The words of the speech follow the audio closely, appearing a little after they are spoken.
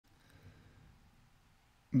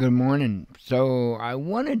Good morning. So, I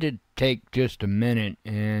wanted to take just a minute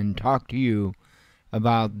and talk to you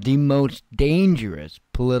about the most dangerous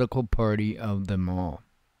political party of them all.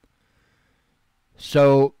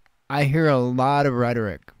 So, I hear a lot of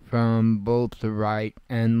rhetoric from both the right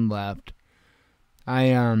and left.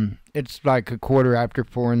 It's like a quarter after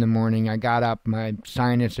 4 in the morning. I got up, my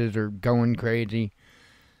sinuses are going crazy.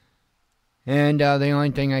 And the only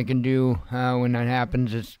thing I can do when that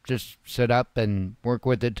happens is just sit up and work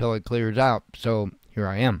with it till it clears out. So here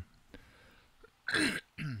I am.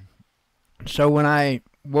 So when I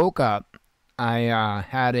woke up, I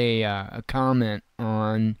had a comment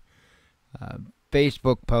on a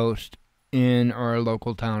Facebook post in our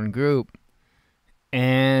local town group.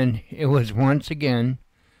 And it was once again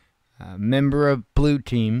a member of Blue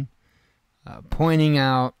Team pointing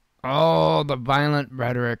out all the violent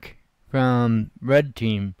rhetoric from Red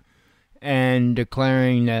Team and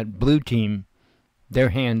declaring that Blue Team, their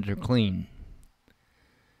hands are clean.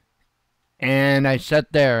 And I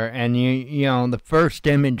sat there, and you know, the first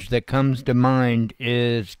image that comes to mind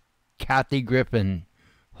is Kathy Griffin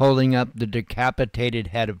holding up the decapitated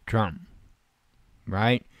head of Trump,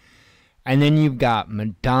 right? And then you've got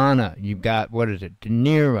Madonna, you've got, what is it, De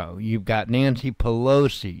Niro, you've got Nancy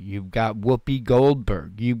Pelosi, you've got Whoopi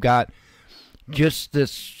Goldberg, you've got just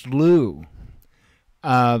this slew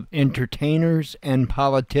of entertainers and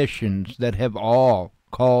politicians that have all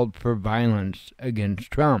called for violence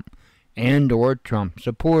against Trump and or Trump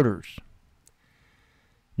supporters.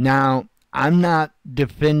 Now, I'm not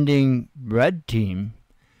defending Red Team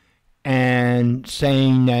and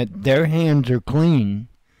saying that their hands are clean,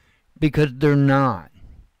 because they're not.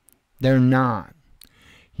 They're not.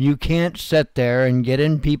 You can't sit there and get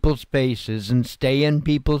in people's faces and stay in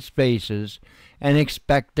people's faces and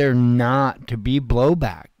expect there not to be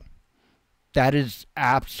blowback. That is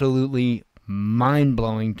absolutely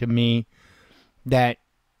mind-blowing to me, that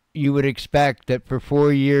you would expect that for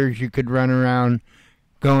 4 years you could run around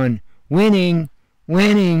going, winning,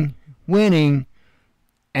 winning, winning,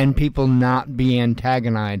 and people not be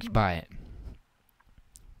antagonized by it.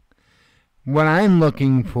 What I'm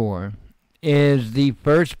looking for is the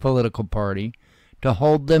first political party to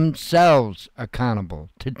hold themselves accountable,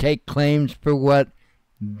 to take claims for what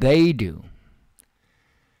they do.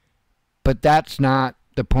 But that's not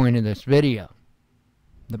the point of this video.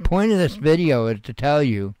 The point of this video is to tell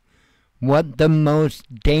you what the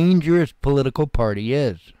most dangerous political party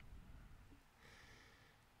is.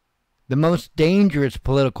 The most dangerous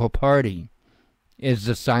political party is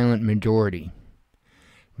the silent majority.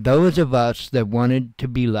 Those of us that wanted to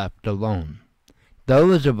be left alone.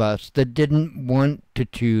 Those of us that didn't want to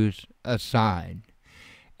choose a side.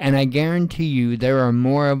 And I guarantee you there are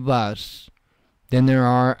more of us than there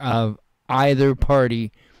are of either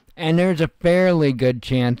party. And there's a fairly good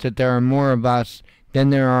chance that there are more of us than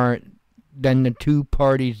the two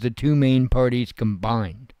parties, the two main parties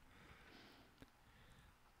combined.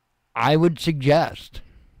 I would suggest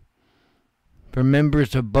for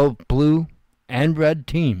members of both Blue and Red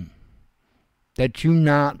Team that you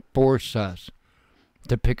not force us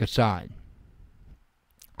to pick a side.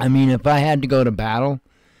 I mean, if I had to go to battle,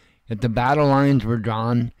 if the battle lines were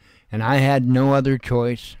drawn and I had no other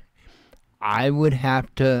choice, I would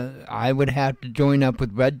have to join up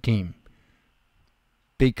with Red Team,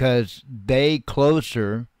 because they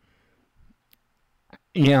closer,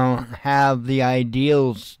 have the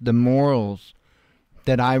ideals, the morals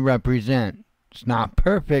that I represent. It's not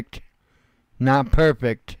perfect,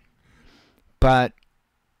 but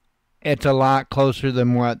it's a lot closer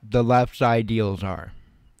than what the left's ideals are.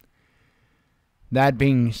 That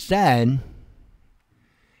being said,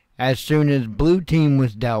 as soon as Blue Team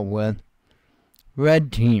was dealt with,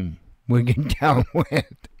 Red Team would get dealt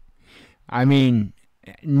with. I mean,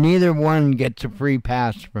 neither one gets a free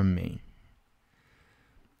pass from me.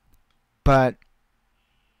 But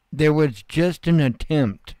there was just an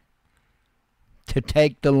attempt to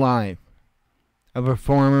take the life of a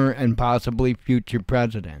former and possibly future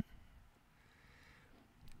president.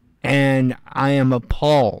 And I am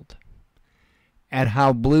appalled at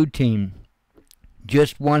how Blue Team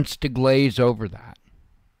just wants to glaze over that.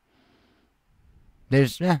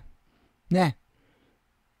 There's, nah.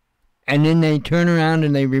 And then they turn around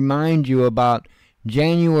and they remind you about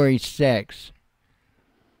January 6th,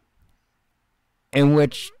 in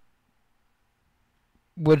which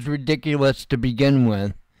was ridiculous to begin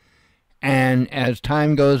with. And as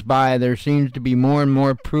time goes by, there seems to be more and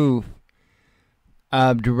more proof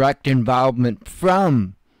of direct involvement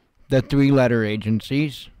from the three-letter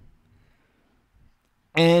agencies.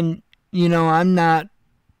 And, I'm not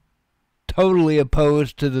totally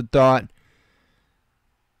opposed to the thought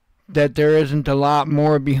that there isn't a lot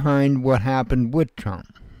more behind what happened with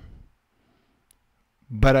Trump.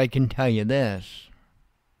 But I can tell you this.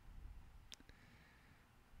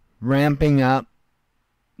 Ramping up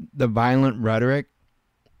the violent rhetoric,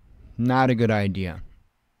 not a good idea.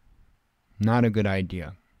 Not a good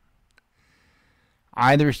idea.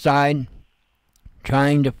 Either side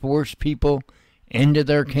trying to force people into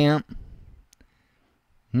their camp,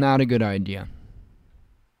 not a good idea.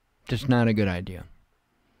 Just not a good idea.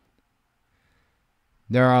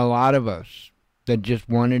 There are a lot of us that just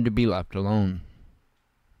wanted to be left alone.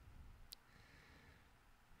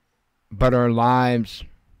 But our lives,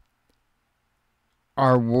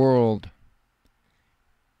 our world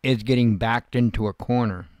is getting backed into a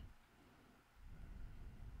corner.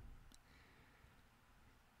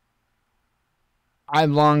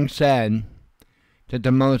 I've long said that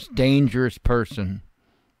the most dangerous person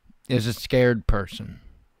is a scared person.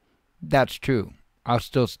 That's true. I'll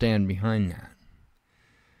still stand behind that.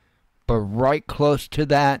 But right close to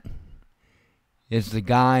that is the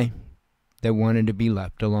guy that wanted to be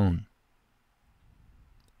left alone.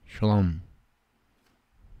 Shalom.